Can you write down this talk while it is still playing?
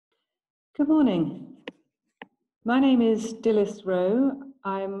Good morning. My name is Dilys Roe.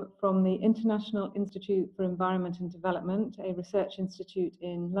 I'm from the International Institute for Environment and Development, a research institute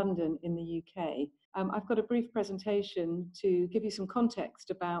in London in the UK. I've got a brief presentation to give you some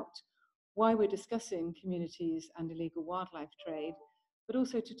context about why we're discussing communities and illegal wildlife trade, but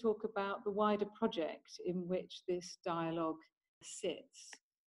also to talk about the wider project in which this dialogue sits.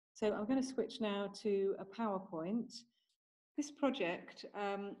 So I'm going to switch now to a PowerPoint. This project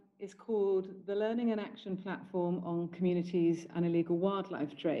is called the Learning and Action Platform on Communities and Illegal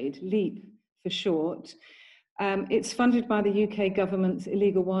Wildlife Trade, LEAP for short. It's funded by the UK government's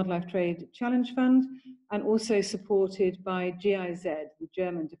Illegal Wildlife Trade Challenge Fund and also supported by GIZ, the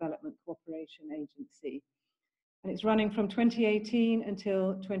German Development Cooperation Agency. And it's running from 2018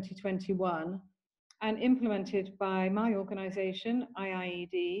 until 2021 and implemented by my organisation,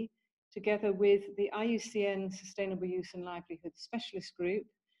 IIED, together with the IUCN Sustainable Use and Livelihood Specialist Group,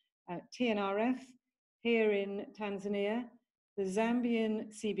 TNRF here in Tanzania, the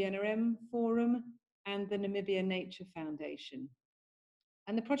Zambian CBNRM Forum, and the Namibia Nature Foundation.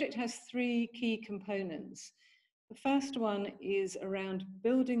 And the project has three key components. The first one is around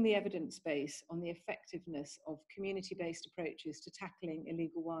building the evidence base on the effectiveness of community-based approaches to tackling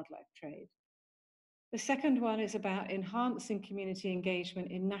illegal wildlife trade. The second one is about enhancing community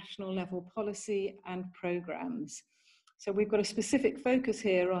engagement in national level policy and programs. So we've got a specific focus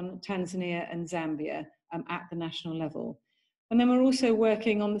here on Tanzania and Zambia at the national level. And then we're also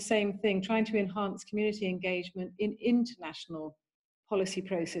working on the same thing, trying to enhance community engagement in international policy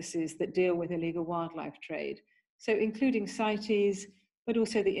processes that deal with illegal wildlife trade. So including CITES, but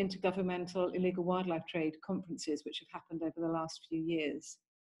also the Intergovernmental Illegal Wildlife Trade conferences, which have happened over the last few years.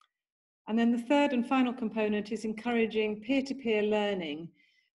 And then the third and final component is encouraging peer-to-peer learning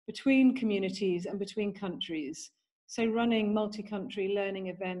between communities and between countries. So running multi-country learning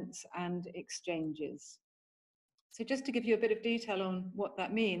events and exchanges. So just to give you a bit of detail on what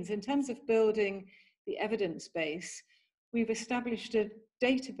that means, in terms of building the evidence base, we've established a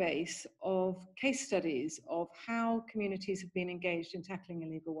database of case studies of how communities have been engaged in tackling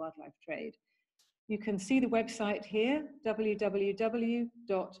illegal wildlife trade. You can see the website here,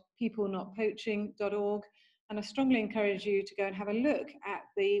 www.peoplenotpoaching.org, and I strongly encourage you to go and have a look at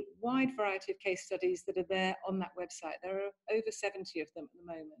the wide variety of case studies that are there on that website. There are over 70 of them at the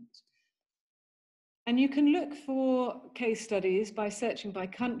moment. And you can look for case studies by searching by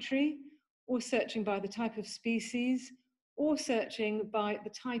country, or searching by the type of species, or searching by the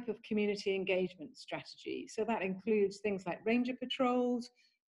type of community engagement strategy. So that includes things like ranger patrols,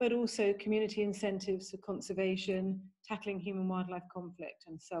 but also community incentives for conservation, tackling human-wildlife conflict,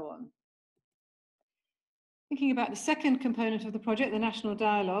 and so on. Thinking about the second component of the project, the national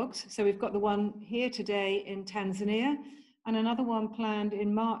dialogues. So we've got the one here today in Tanzania, and another one planned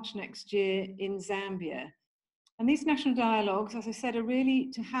in March next year in Zambia. And these national dialogues, as I said, are really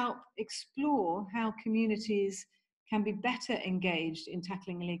to help explore how communities can be better engaged in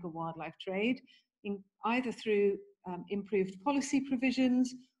tackling illegal wildlife trade, either through improved policy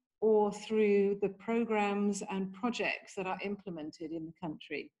provisions or through the programs and projects that are implemented in the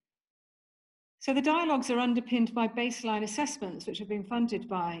country. So the dialogues are underpinned by baseline assessments which have been funded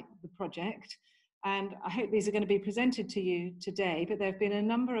by the project, and I hope these are going to be presented to you today, but there have been a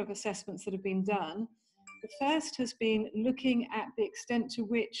number of assessments that have been done. The first has been looking at the extent to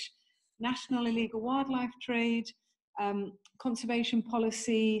which national illegal wildlife trade, conservation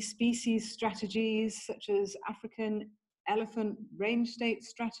policy, species strategies such as African elephant range state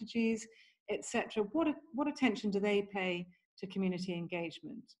strategies, etc. What attention do they pay to community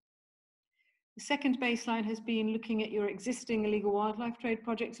engagement? The second baseline has been looking at your existing illegal wildlife trade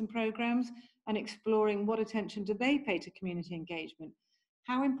projects and programs and exploring what attention do they pay to community engagement.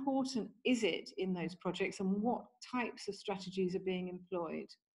 How important is it in those projects and what types of strategies are being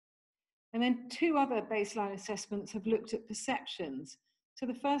employed? And then two other baseline assessments have looked at perceptions. So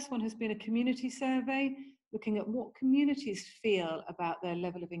the first one has been a community survey, looking at what communities feel about their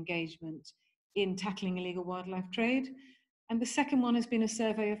level of engagement in tackling illegal wildlife trade. And the second one has been a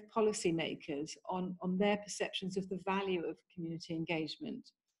survey of policymakers on their perceptions of the value of community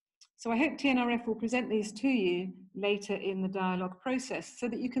engagement. So I hope TNRF will present these to you later in the dialogue process so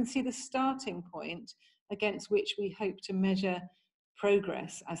that you can see the starting point against which we hope to measure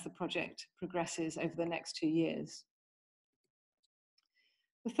progress as the project progresses over the next 2 years.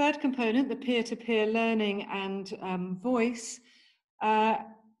 The third component, the peer-to-peer learning and voice,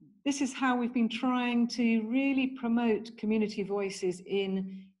 this is how we've been trying to really promote community voices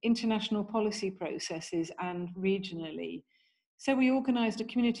in international policy processes and regionally. So we organised a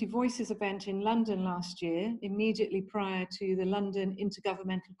Community Voices event in London last year, immediately prior to the London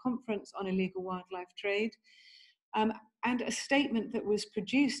Intergovernmental Conference on Illegal Wildlife Trade. And a statement that was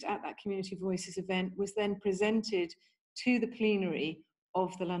produced at that Community Voices event was then presented to the plenary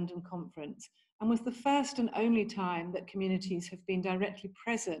of the London conference, and was the first and only time that communities have been directly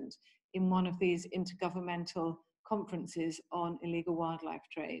present in one of these intergovernmental conferences on illegal wildlife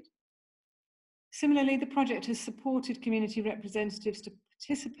trade. Similarly, the project has supported community representatives to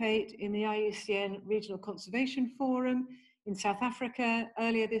participate in the IUCN Regional Conservation Forum in South Africa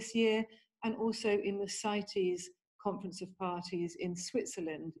earlier this year, and also in the CITES Conference of Parties in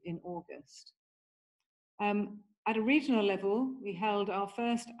Switzerland in August. At a regional level, we held our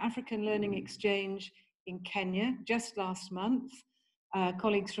first African Learning Exchange in Kenya just last month.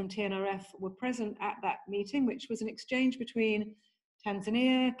 Colleagues from TNRF were present at that meeting, which was an exchange between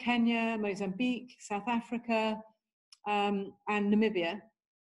Tanzania, Kenya, Mozambique, South Africa, and Namibia,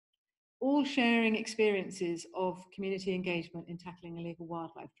 all sharing experiences of community engagement in tackling illegal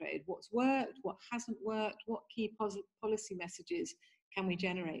wildlife trade. What's worked, what hasn't worked, what key policy messages can we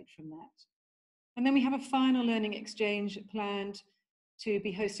generate from that? And then we have a final learning exchange planned to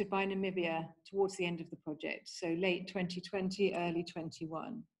be hosted by Namibia towards the end of the project, so late 2020, early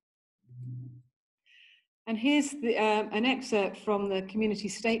 21. And here's an excerpt from the community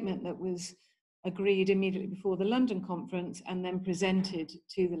statement that was agreed immediately before the London conference and then presented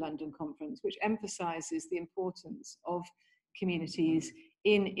to the London conference, which emphasizes the importance of communities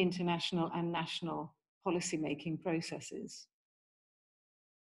in international and national policy-making processes.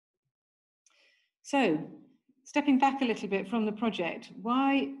 So, stepping back a little bit from the project,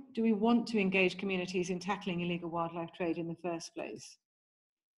 why do we want to engage communities in tackling illegal wildlife trade in the first place?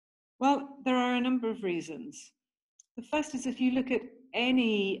 Well, there are a number of reasons. The first is if you look at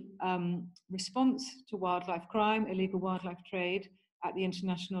any response to wildlife crime, illegal wildlife trade at the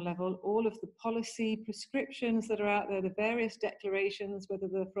international level, all of the policy prescriptions that are out there, the various declarations, whether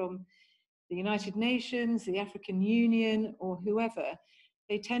they're from the United Nations, the African Union, or whoever,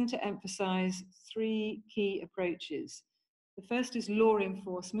 they tend to emphasize three key approaches. The first is law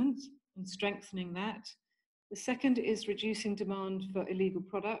enforcement and strengthening that. The second is reducing demand for illegal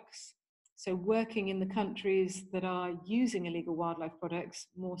products, so working in the countries that are using illegal wildlife products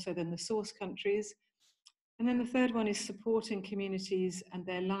more so than the source countries. And then the third one is supporting communities and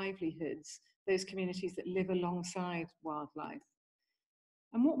their livelihoods, those communities that live alongside wildlife.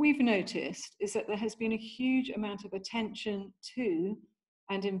 And what we've noticed is that there has been a huge amount of attention to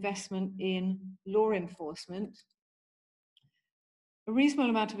and investment in law enforcement, a reasonable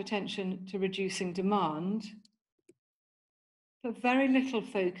amount of attention to reducing demand, but very little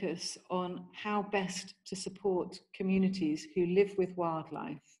focus on how best to support communities who live with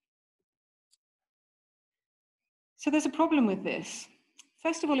wildlife. So there's a problem with this.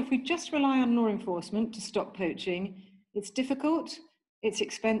 First of all, if we just rely on law enforcement to stop poaching, it's difficult, it's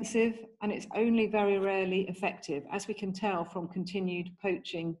expensive, and it's only very rarely effective, as we can tell from continued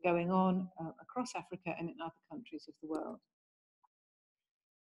poaching going on across Africa and in other countries of the world.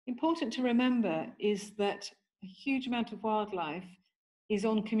 Important to remember is that a huge amount of wildlife is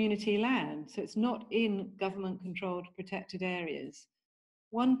on community land, so it's not in government-controlled protected areas.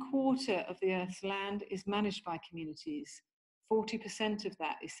 1/4 of the Earth's land is managed by communities. 40% of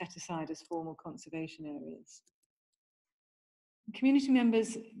that is set aside as formal conservation areas. Community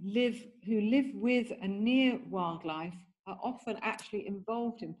members who live with and near wildlife are often actually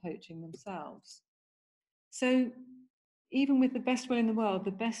involved in poaching themselves. So even with the best will in the world,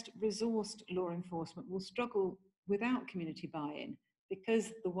 the best resourced law enforcement will struggle without community buy-in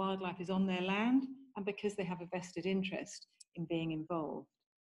because the wildlife is on their land and because they have a vested interest in being involved.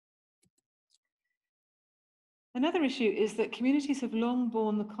 Another issue is that communities have long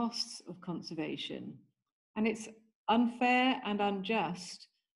borne the costs of conservation, and it's unfair and unjust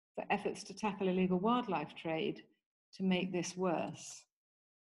for efforts to tackle illegal wildlife trade to make this worse.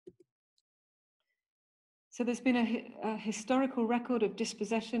 So there's been a historical record of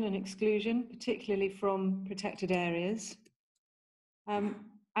dispossession and exclusion, particularly from protected areas.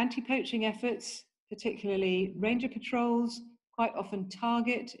 Anti-poaching efforts, particularly ranger patrols, quite often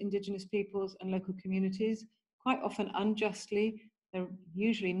target Indigenous peoples and local communities, quite often unjustly. They're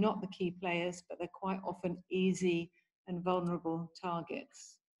usually not the key players, but they're quite often easy and vulnerable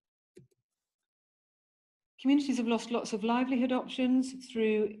targets. Communities have lost lots of livelihood options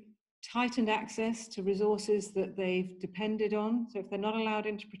through tightened access to resources that they've depended on. So if they're not allowed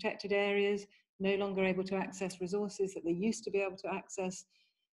into protected areas, no longer able to access resources that they used to be able to access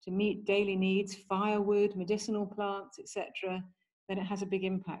to meet daily needs, firewood, medicinal plants, etc., then it has a big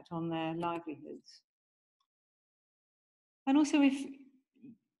impact on their livelihoods. And also, if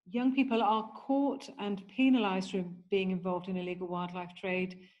young people are caught and penalised for being involved in illegal wildlife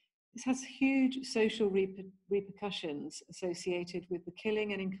trade, this has huge social repercussions associated with the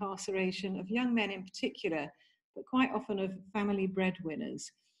killing and incarceration of young men in particular, but quite often of family breadwinners.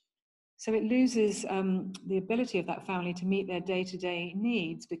 So it loses the ability of that family to meet their day-to-day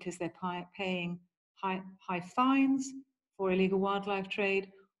needs because they're paying high fines for illegal wildlife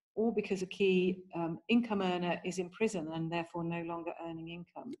trade, or because a key income earner is in prison and therefore no longer earning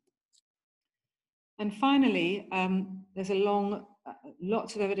income. And finally, there's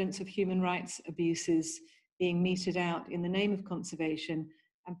lots of evidence of human rights abuses being meted out in the name of conservation,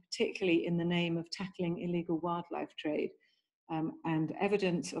 and particularly in the name of tackling illegal wildlife trade, and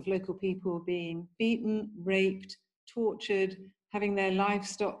evidence of local people being beaten, raped, tortured, having their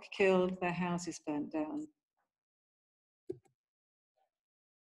livestock killed, their houses burnt down.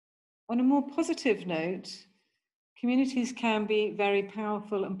 On a more positive note, communities can be very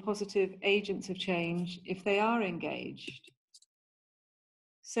powerful and positive agents of change if they are engaged.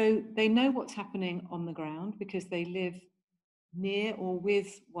 So they know what's happening on the ground because they live near or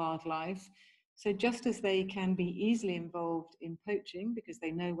with wildlife. So just as they can be easily involved in poaching because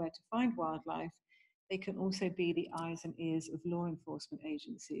they know where to find wildlife, they can also be the eyes and ears of law enforcement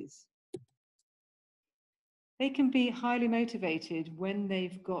agencies. They can be highly motivated when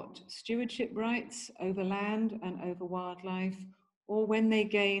they've got stewardship rights over land and over wildlife, or when they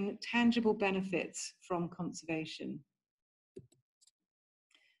gain tangible benefits from conservation.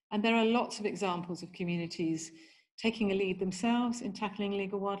 And there are lots of examples of communities taking a lead themselves in tackling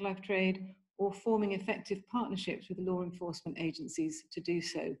illegal wildlife trade, or forming effective partnerships with law enforcement agencies to do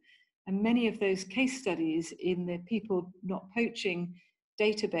so. And many of those case studies in the People Not Poaching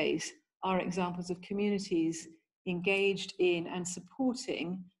database are examples of communities engaged in and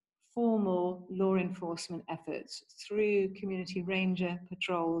supporting formal law enforcement efforts through community ranger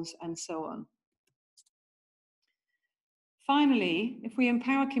patrols and so on. Finally, if we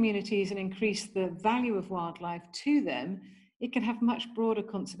empower communities and increase the value of wildlife to them, it can have much broader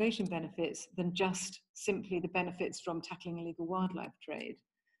conservation benefits than just simply the benefits from tackling illegal wildlife trade.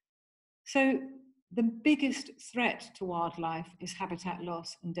 So the biggest threat to wildlife is habitat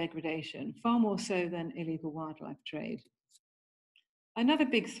loss and degradation, far more so than illegal wildlife trade. Another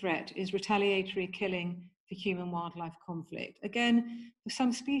big threat is retaliatory killing for human-wildlife conflict. Again, for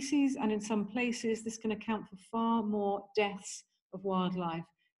some species and in some places, this can account for far more deaths of wildlife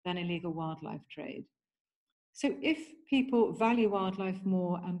than illegal wildlife trade. So if people value wildlife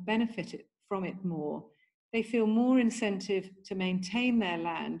more and benefit from it more, they feel more incentive to maintain their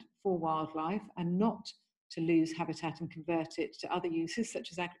land for wildlife and not to lose habitat and convert it to other uses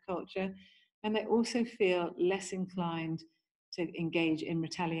such as agriculture. And they also feel less inclined to engage in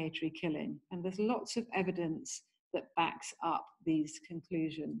retaliatory killing. And there's lots of evidence that backs up these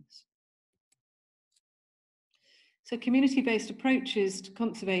conclusions. So community-based approaches to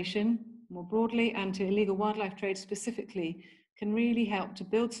conservation more broadly and to illegal wildlife trade specifically can really help to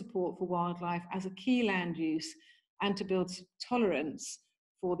build support for wildlife as a key land use and to build tolerance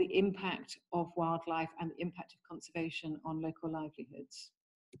for the impact of wildlife and the impact of conservation on local livelihoods.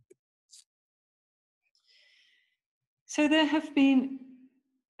 So there have been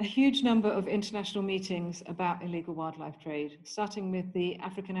a huge number of international meetings about illegal wildlife trade, starting with the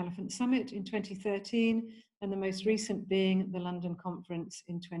African Elephant Summit in 2013 and the most recent being the London Conference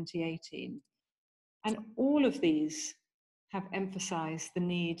in 2018. And all of these have emphasized the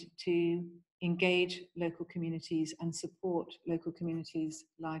need to engage local communities and support local communities'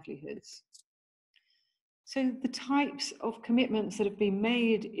 livelihoods. So the types of commitments that have been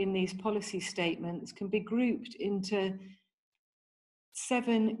made in these policy statements can be grouped into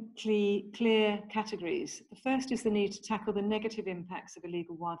 7 clear categories. The first is the need to tackle the negative impacts of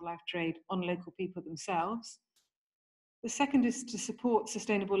illegal wildlife trade on local people themselves. The second is to support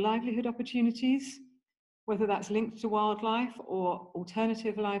sustainable livelihood opportunities, whether that's linked to wildlife or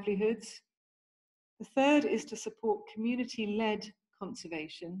alternative livelihoods. The third is to support community-led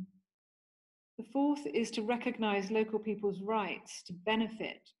conservation. The fourth is to recognize local people's rights to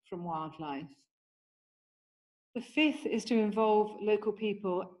benefit from wildlife. The fifth is to involve local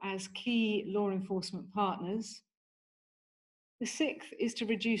people as key law enforcement partners. The sixth is to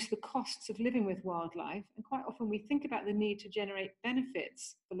reduce the costs of living with wildlife. And quite often we think about the need to generate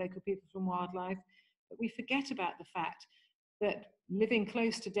benefits for local people from wildlife, but we forget about the fact that living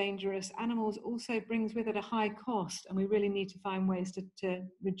close to dangerous animals also brings with it a high cost, and we really need to find ways to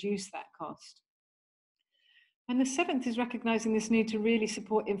reduce that cost. And the seventh is recognizing this need to really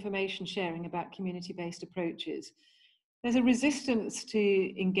support information sharing about community-based approaches. There's a resistance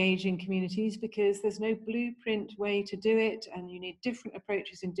to engaging communities because there's no blueprint way to do it, and you need different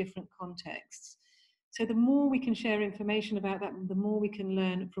approaches in different contexts. So the more we can share information about that, the more we can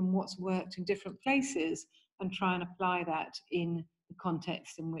learn from what's worked in different places and try and apply that in the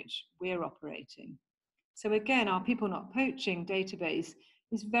context in which we're operating. So again, our People Not Poaching database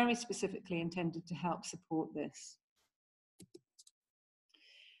is very specifically intended to help support this.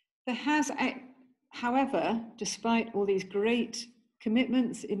 There has, however, despite all these great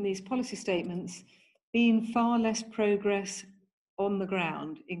commitments in these policy statements, been far less progress on the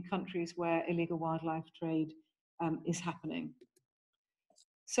ground in countries where illegal wildlife trade is happening.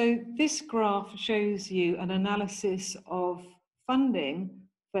 So this graph shows you an analysis of funding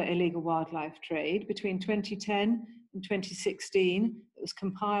for illegal wildlife trade between 2010 and 2016. It was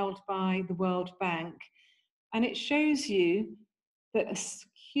compiled by the World Bank, and it shows you that a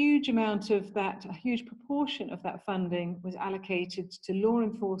huge amount of that, a huge proportion of that funding was allocated to law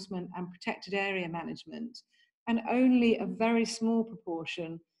enforcement and protected area management, and only a very small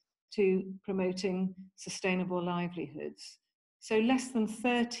proportion to promoting sustainable livelihoods. So less than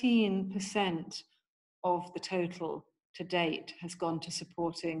 13% of the total to date has gone to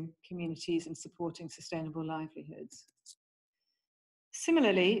supporting communities and supporting sustainable livelihoods.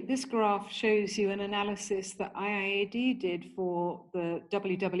 Similarly, this graph shows you an analysis that IIED did for the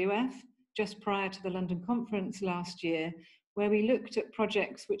WWF just prior to the London conference last year, where we looked at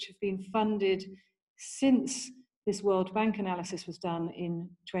projects which have been funded since this World Bank analysis was done in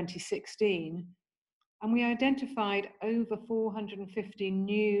 2016. And we identified over 450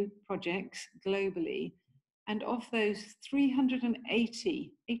 new projects globally. And of those,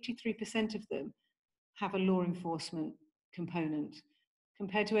 380, 83% of them have a law enforcement component,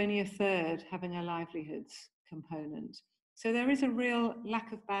 compared to only a third having a livelihoods component. So there is a real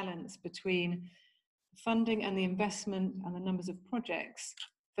lack of balance between funding and the investment and the numbers of projects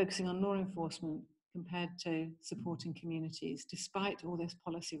focusing on law enforcement compared to supporting communities, despite all this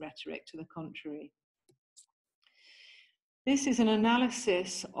policy rhetoric to the contrary. This is an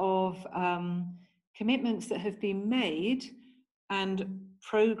analysis of commitments that have been made and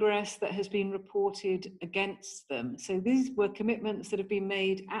progress that has been reported against them. So these were commitments that have been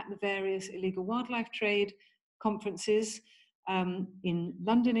made at the various illegal wildlife trade conferences in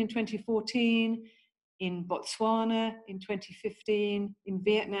London in 2014, in Botswana in 2015, in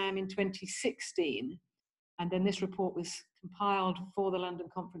Vietnam in 2016. And then this report was compiled for the London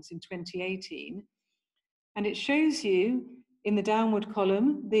conference in 2018. And it shows you in the downward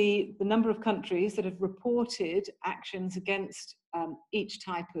column the number of countries that have reported actions against each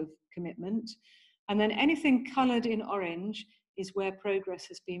type of commitment. And then anything coloured in orange is where progress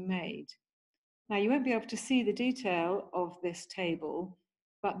has been made. Now, you won't be able to see the detail of this table,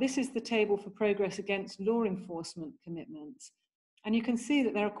 but this is the table for progress against law enforcement commitments. And you can see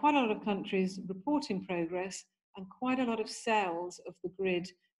that there are quite a lot of countries reporting progress and quite a lot of cells of the grid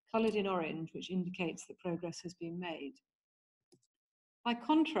coloured in orange, which indicates that progress has been made. By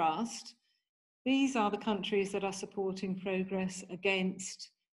contrast, these are the countries that are supporting progress against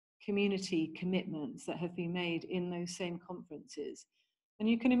community commitments that have been made in those same conferences. And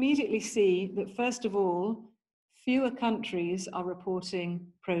you can immediately see that, first of all, fewer countries are reporting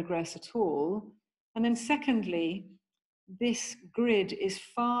progress at all. And then secondly, this grid is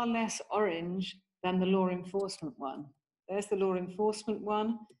far less orange than the law enforcement one. There's the law enforcement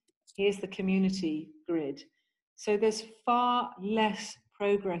one. Here's the community grid. So there's far less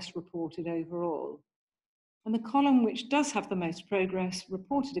progress reported overall. And the column which does have the most progress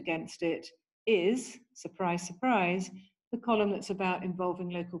reported against it is, surprise, surprise, the column that's about involving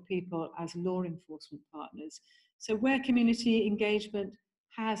local people as law enforcement partners. So where community engagement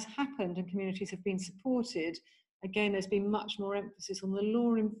has happened and communities have been supported, again, there's been much more emphasis on the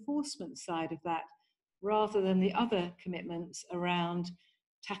law enforcement side of that, rather than the other commitments around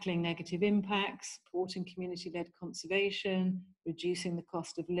tackling negative impacts, supporting community-led conservation, reducing the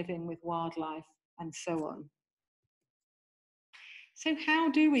cost of living with wildlife, and so on. So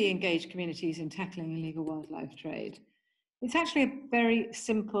how do we engage communities in tackling illegal wildlife trade? It's actually a very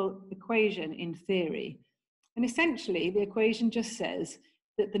simple equation in theory. And essentially, the equation just says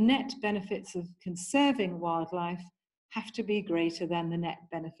that the net benefits of conserving wildlife have to be greater than the net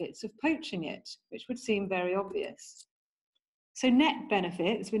benefits of poaching it, which would seem very obvious. So net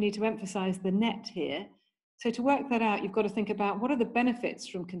benefits, we need to emphasize the net here. So to work that out, you've got to think about what are the benefits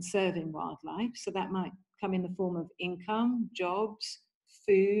from conserving wildlife. So that might come in the form of income, jobs,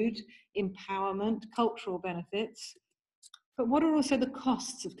 food, empowerment, cultural benefits. But what are also the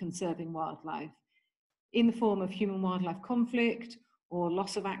costs of conserving wildlife in the form of human-wildlife conflict or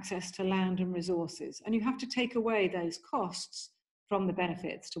loss of access to land and resources. And you have to take away those costs from the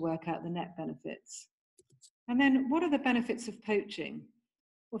benefits to work out the net benefits. And then what are the benefits of poaching?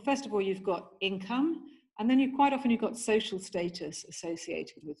 Well, first of all, you've got income, and then quite often you've got social status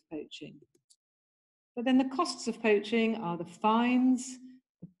associated with poaching. But then the costs of poaching are the fines,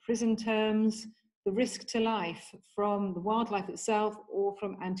 the prison terms, the risk to life from the wildlife itself or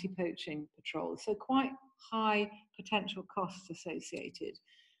from anti-poaching patrols. So quite high potential costs associated.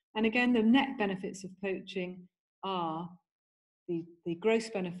 And again, the net benefits of poaching are the gross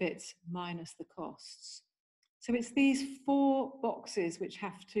benefits minus the costs. So it's these four boxes which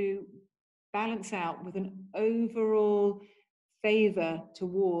have to balance out with an overall favour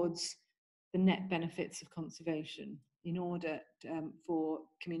towards the net benefits of conservation in order for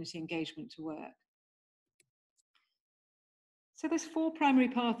community engagement to work. So there's four primary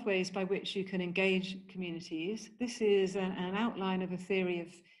pathways by which you can engage communities. This is an outline of a theory of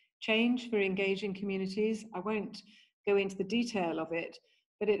change for engaging communities. I won't go into the detail of it,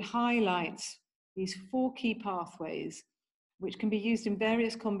 but it highlights these four key pathways which can be used in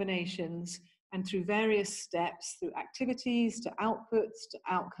various combinations and through various steps, through activities, to outputs, to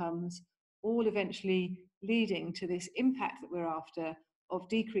outcomes, all eventually leading to this impact that we're after of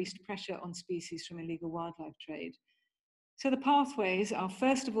decreased pressure on species from illegal wildlife trade. So the pathways are,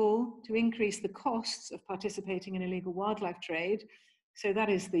 first of all, to increase the costs of participating in illegal wildlife trade. So that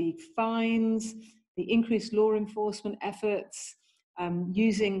is the fines, the increased law enforcement efforts,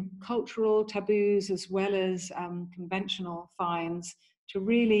 using cultural taboos as well as conventional fines to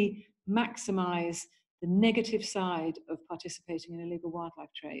really maximize the negative side of participating in illegal wildlife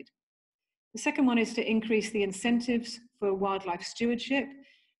trade. The second one is to increase the incentives for wildlife stewardship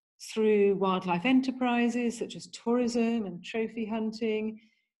through wildlife enterprises such as tourism and trophy hunting,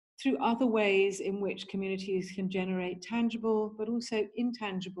 through other ways in which communities can generate tangible but also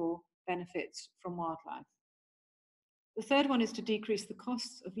intangible benefits from wildlife. The third one is to decrease the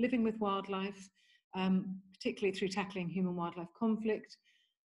costs of living with wildlife, particularly through tackling human-wildlife conflict.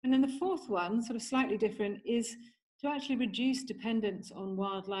 And then the fourth one, sort of slightly different, is to actually reduce dependence on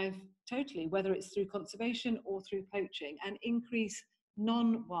wildlife totally, whether it's through conservation or through poaching, and increase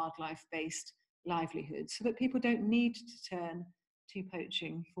non-wildlife-based livelihoods so that people don't need to turn to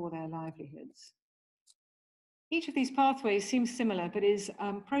poaching for their livelihoods. Each of these pathways seems similar, but is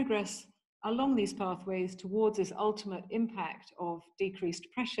progress along these pathways towards this ultimate impact of decreased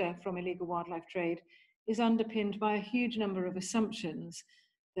pressure from illegal wildlife trade is underpinned by a huge number of assumptions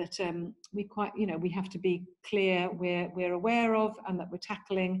that we have to be clear we're aware of, and that we're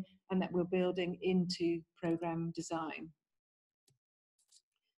tackling, and that we're building into program design.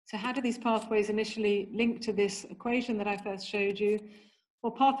 So how do these pathways initially link to this equation that I first showed you?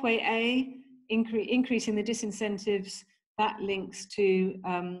 Well, pathway A, increasing the disincentives, that links to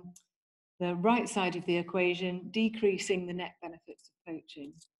the right side of the equation, decreasing the net benefits of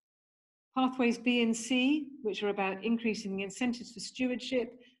poaching. Pathways B and C, which are about increasing the incentives for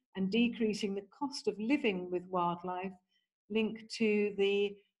stewardship and decreasing the cost of living with wildlife, link to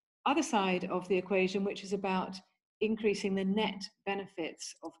the other side of the equation, which is about increasing the net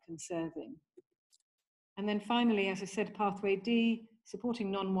benefits of conserving. And then finally, as I said, pathway D,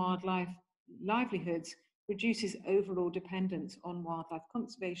 supporting non-wildlife livelihoods, reduces overall dependence on wildlife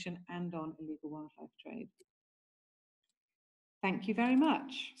conservation and on illegal wildlife trade. Thank you very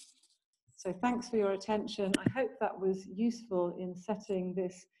much. So thanks for your attention. I hope that was useful in setting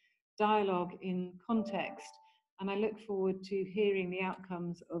this dialogue in context, and I look forward to hearing the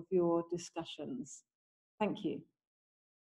outcomes of your discussions. Thank you.